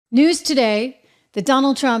News today that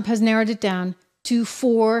Donald Trump has narrowed it down to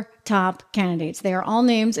 4 top candidates. They are all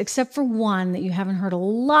names except for one that you haven't heard a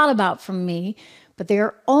lot about from me, but they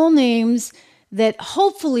are all names that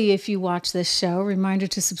hopefully if you watch this show, reminder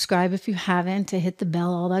to subscribe if you haven't, to hit the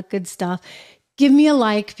bell, all that good stuff. Give me a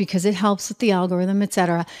like because it helps with the algorithm,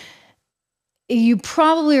 etc. You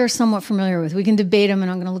probably are somewhat familiar with. We can debate them, and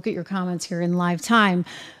I'm going to look at your comments here in live time.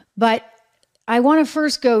 But I want to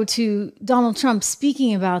first go to Donald Trump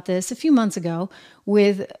speaking about this a few months ago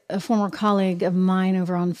with a former colleague of mine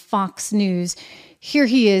over on Fox News. Here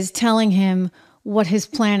he is telling him what his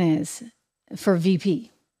plan is for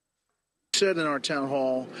VP. You said in our town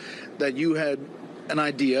hall that you had an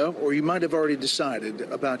idea, or you might have already decided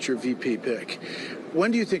about your VP pick.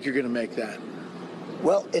 When do you think you're going to make that?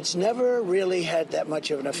 Well, it's never really had that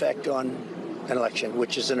much of an effect on an election,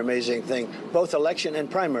 which is an amazing thing. Both election and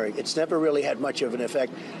primary, it's never really had much of an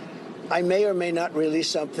effect. I may or may not release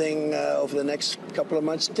something over the next couple of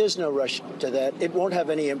months. There's no rush to that. It won't have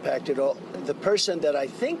any impact at all. The person that I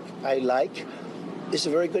think I like is a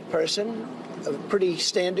very good person, pretty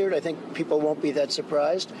standard. I think people won't be that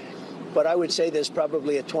surprised. But I would say there's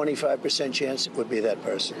probably a 25% chance it would be that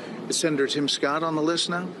person. Is Senator Tim Scott on the list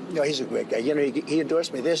now? No, he's a great guy. You know, he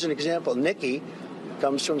endorsed me. There's an example. Nikki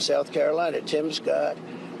comes from South Carolina. Tim Scott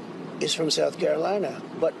is from South Carolina.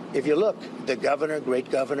 But if you look, the governor,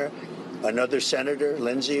 great governor, another senator,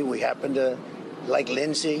 Lindsey, we happen to like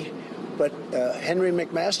Lindsey. But Henry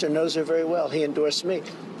McMaster knows her very well. He endorsed me.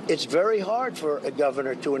 It's very hard for a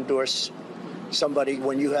governor to endorse somebody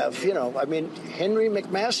when you have, you know, I mean, Henry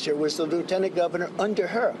McMaster was the lieutenant governor under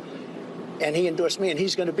her, and he endorsed me, and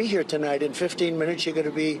he's going to be here tonight. In 15 minutes, you're going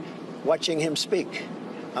to be watching him speak.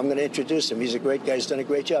 I'm going to introduce him. He's a great guy. He's done a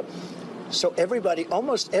great job. So everybody,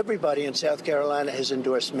 almost everybody in South Carolina has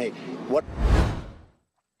endorsed me. What?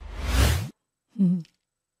 Mm-hmm.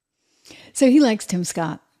 So he likes Tim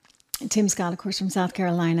Scott. Tim Scott, of course, from South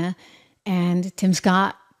Carolina, and Tim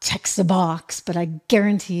Scott checks the box, but I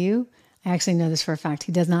guarantee you, I actually know this for a fact,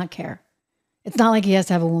 he does not care. It's not like he has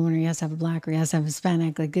to have a woman or he has to have a black or he has to have a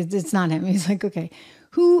Hispanic. Like, it's not him. He's like, okay,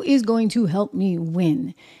 who is going to help me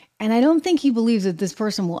win? And I don't think he believes that this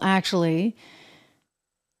person will actually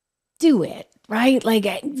do it, right? Like,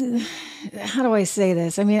 how do I say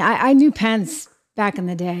this? I mean, I knew Pence back in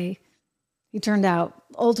the day. He turned out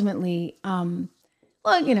ultimately, well,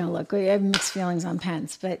 you know, look, I have mixed feelings on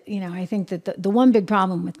Pence, but, you know, I think that the one big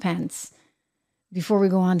problem with Pence, before we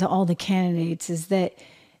go on to all the candidates, is that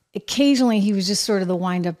occasionally he was just sort of the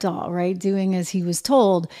wind-up doll, right? Doing as he was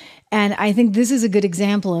told. And I think this is a good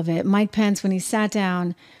example of it. Mike Pence, when he sat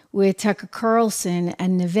down with Tucker Carlson at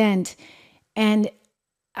an event, and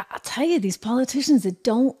I'll tell you, these politicians that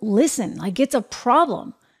don't listen, like, it's a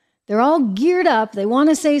problem. They're all geared up. They want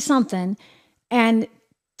to say something. And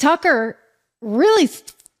Tucker really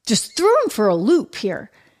just threw him for a loop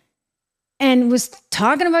here. And was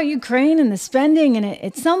talking about Ukraine and the spending. And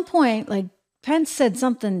at some point, like, Pence said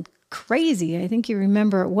something crazy. I think you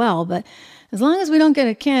remember it well. But as long as we don't get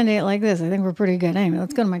a candidate like this, I think we're pretty good. Anyway,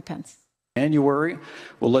 let's go to Mike Pence. January,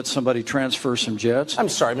 we'll let somebody transfer some jets. I'm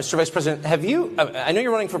sorry, Mr. Vice President. Have you? I know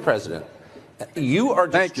you're running for president. You are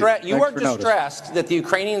distressed that the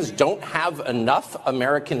Ukrainians don't have enough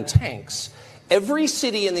American tanks. Every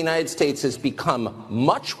city in the United States has become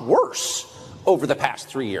much worse over the past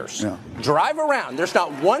 3 years. Yeah. Drive around. There's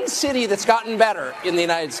not one city that's gotten better in the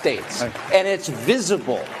United States. And it's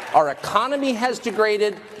visible. Our economy has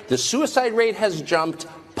degraded. The suicide rate has jumped.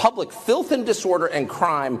 Public filth and disorder and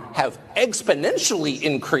crime have exponentially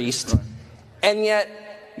increased. And yet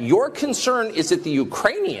your concern is that the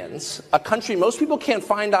Ukrainians, a country most people can't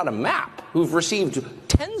find on a map, who've received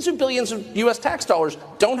tens of billions of U.S. tax dollars,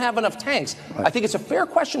 don't have enough tanks. I think it's a fair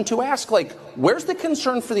question to ask, like, where's the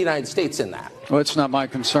concern for the United States in that? Well, it's not my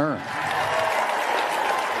concern.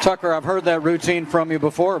 Tucker, I've heard that routine from you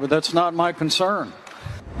before, but that's not my concern.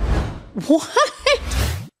 What?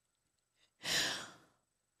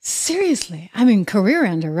 Seriously. I mean, career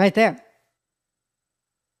ender right there.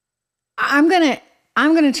 I'm going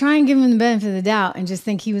to try and give him the benefit of the doubt and just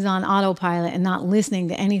think he was on autopilot and not listening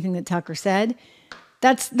to anything that Tucker said.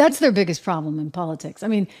 That's their biggest problem in politics. I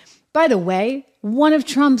mean, by the way, one of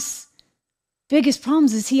Trump's biggest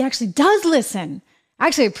problems is he actually does listen. I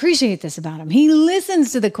actually appreciate this about him. He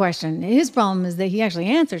listens to the question. His problem is that he actually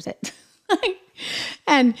answers it.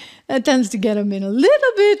 And that tends to get him in a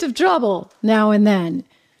little bit of trouble now and then.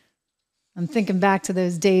 I'm thinking back to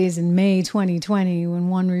those days in May 2020 when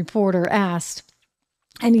one reporter asked,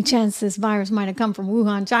 any chance this virus might have come from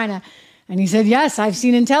Wuhan, China? And he said, yes, I've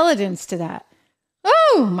seen intelligence to that.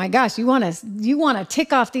 Oh my gosh, you want to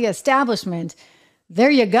tick off the establishment there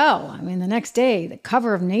you go. I mean, the next day, the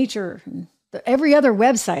cover of Nature, and every other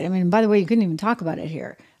website. I mean, by the way, you couldn't even talk about it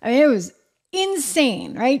here. I mean, it was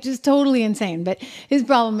insane, right? Just totally insane. But his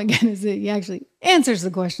problem, again, is that he actually answers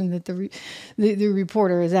the question that the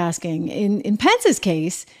reporter is asking. In Pence's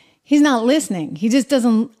case, he's not listening. He just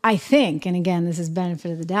doesn't, I think, and again, this is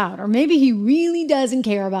benefit of the doubt, or maybe he really doesn't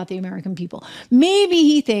care about the American people. Maybe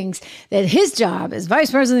he thinks that his job as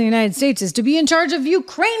vice president of the United States is to be in charge of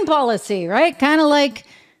Ukraine policy, right? Kind of like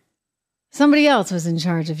somebody else was in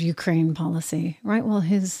charge of Ukraine policy, right? Well,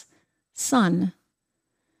 his son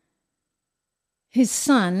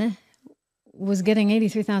was getting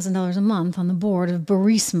 $83,000 a month on the board of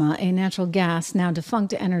Burisma, a natural gas, now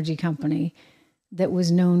defunct energy company that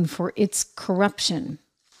was known for its corruption.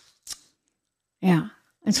 Yeah.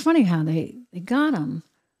 It's funny how they got him.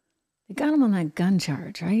 They got him on that gun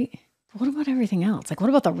charge, right? But what about everything else? Like, what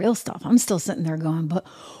about the real stuff? I'm still sitting there going, but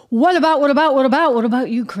what about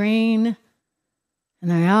Ukraine?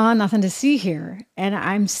 And they're, nothing to see here. And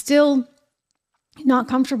I'm still not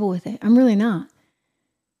comfortable with it. I'm really not.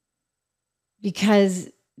 Because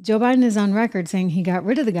Joe Biden is on record saying he got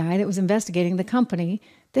rid of the guy that was investigating the company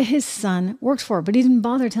that his son works for. But he didn't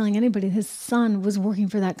bother telling anybody his son was working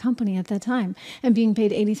for that company at that time and being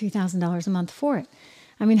paid $83,000 a month for it.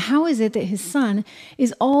 I mean, how is it that his son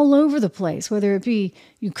is all over the place, whether it be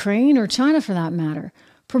Ukraine or China for that matter,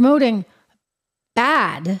 promoting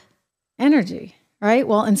bad energy, right?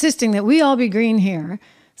 Well, insisting that we all be green here.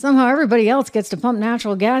 Somehow everybody else gets to pump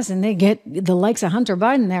natural gas and they get the likes of Hunter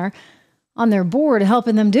Biden there on their board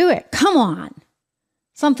helping them do it. Come on.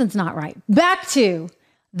 Something's not right. Back to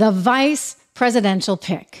the vice presidential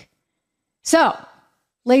pick. So,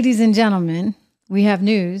 ladies and gentlemen, we have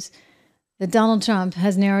news that Donald Trump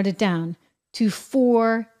has narrowed it down to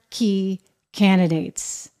 4 key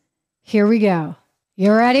candidates. Here we go.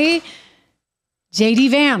 You ready? J.D.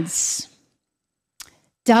 Vance,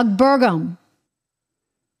 Doug Burgum,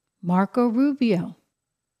 Marco Rubio,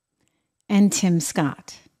 and Tim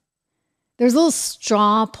Scott. There's a little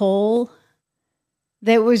straw poll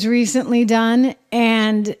that was recently done,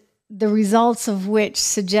 and the results of which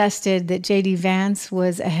suggested that J.D. Vance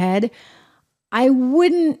was ahead. I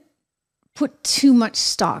wouldn't put too much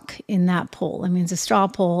stock in that poll. I mean, it's a straw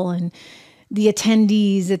poll, and the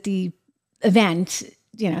attendees at the event,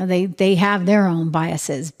 they have their own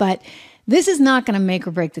biases, but this is not going to make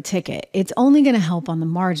or break the ticket. It's only going to help on the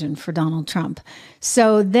margin for Donald Trump.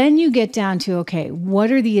 So then you get down to, okay,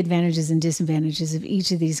 what are the advantages and disadvantages of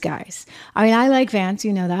each of these guys? I mean, I like Vance,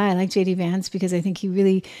 you know that. I like J.D. Vance because I think he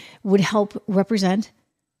really would help represent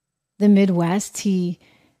the Midwest. He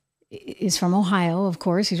is from Ohio, of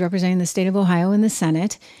course. He's representing the state of Ohio in the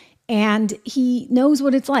Senate, and he knows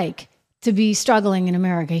what it's like to be struggling in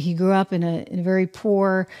America. He grew up in a very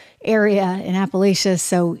poor area in Appalachia.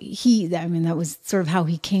 So that was sort of how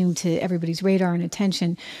he came to everybody's radar and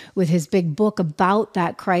attention with his big book about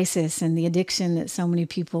that crisis and the addiction that so many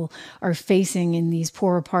people are facing in these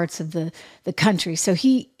poorer parts of the country. So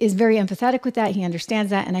he is very empathetic with that. He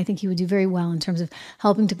understands that. And I think he would do very well in terms of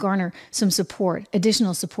helping to garner some support,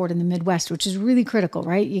 additional support in the Midwest, which is really critical,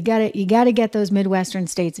 right? You got to get those Midwestern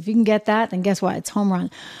states. If you can get that, then guess what? It's home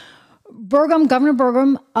run. Governor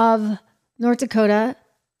Burgum of North Dakota.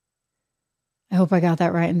 I hope I got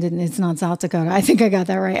that right and didn't. It's not South Dakota. I think I got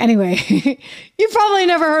that right. Anyway, you probably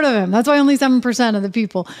never heard of him. That's why only 7% of the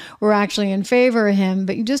people were actually in favor of him.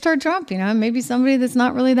 But you just heard Trump, maybe somebody that's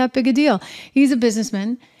not really that big a deal. He's a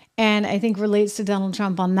businessman and I think relates to Donald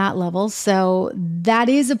Trump on that level. So that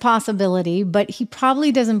is a possibility, but he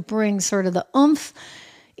probably doesn't bring sort of the oomph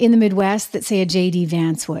in the Midwest that, say, a J.D.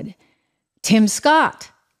 Vance would. Tim Scott.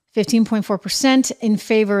 15.4% in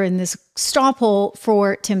favor in this straw poll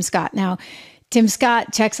for Tim Scott. Now, Tim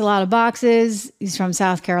Scott checks a lot of boxes. He's from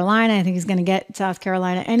South Carolina. I think he's going to get South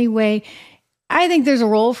Carolina anyway. I think there's a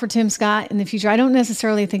role for Tim Scott in the future. I don't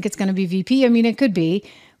necessarily think it's going to be VP. I mean, it could be.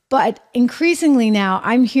 But increasingly now,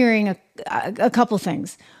 I'm hearing a couple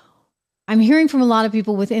things. I'm hearing from a lot of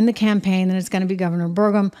people within the campaign that it's going to be Governor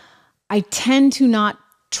Burgum. I tend to not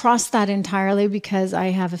trust that entirely because I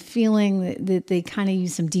have a feeling that they kind of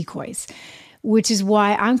use some decoys, which is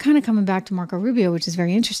why I'm kind of coming back to Marco Rubio, which is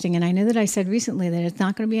very interesting. And I know that I said recently that it's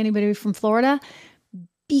not going to be anybody from Florida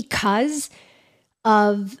because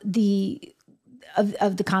of the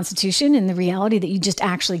Constitution and the reality that you just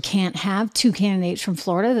actually can't have 2 candidates from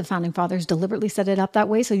Florida. The founding fathers deliberately set it up that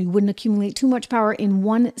way so you wouldn't accumulate too much power in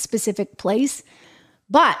one specific place.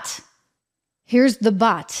 But here's the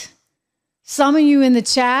but. Some of you in the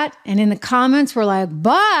chat and in the comments were like,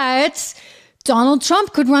 but Donald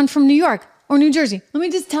Trump could run from New York or New Jersey. Let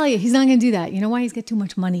me just tell you, he's not going to do that. You know why? He's got too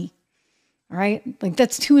much money, All right. Like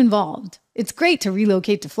that's too involved. It's great to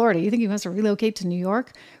relocate to Florida. You think he wants to relocate to New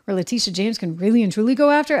York where Letitia James can really and truly go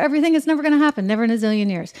after everything? It's never going to happen. Never in a zillion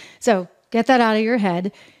years. So get that out of your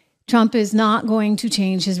head. Trump is not going to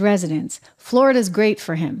change his residence. Florida's great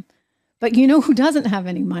for him. But you know who doesn't have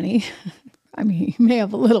any money? I mean, he may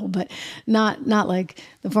have a little, but not like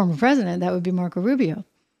the former president. That would be Marco Rubio.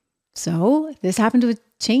 So this happened with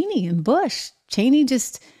Cheney and Bush. Cheney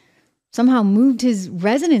just somehow moved his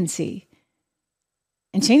residency.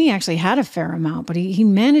 And Cheney actually had a fair amount, but he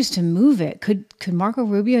managed to move it. Could Marco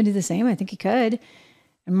Rubio do the same? I think he could.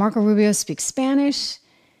 And Marco Rubio speaks Spanish.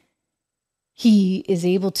 He is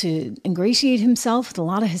able to ingratiate himself with a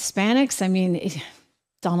lot of Hispanics. I mean,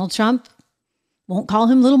 Donald Trump won't call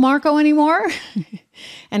him Little Marco anymore.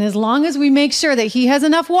 And as long as we make sure that he has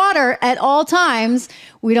enough water at all times,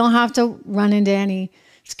 we don't have to run into any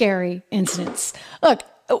scary incidents. Look,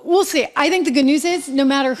 we'll see. I think the good news is no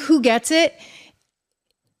matter who gets it,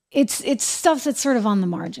 it's stuff that's sort of on the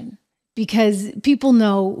margin because people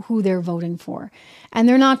know who they're voting for. And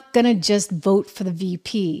they're not going to just vote for the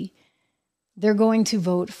VP. They're going to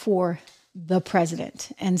vote for the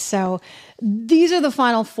president. And so these are the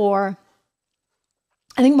final four.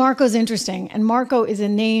 I think Marco's interesting. And Marco is a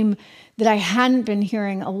name that I hadn't been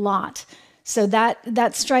hearing a lot. So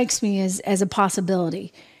that strikes me as a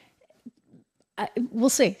possibility. We'll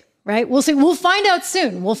see. Right? We'll see. We'll find out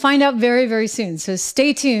soon. We'll find out very, very soon. So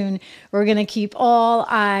stay tuned. We're going to keep all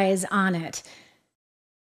eyes on it.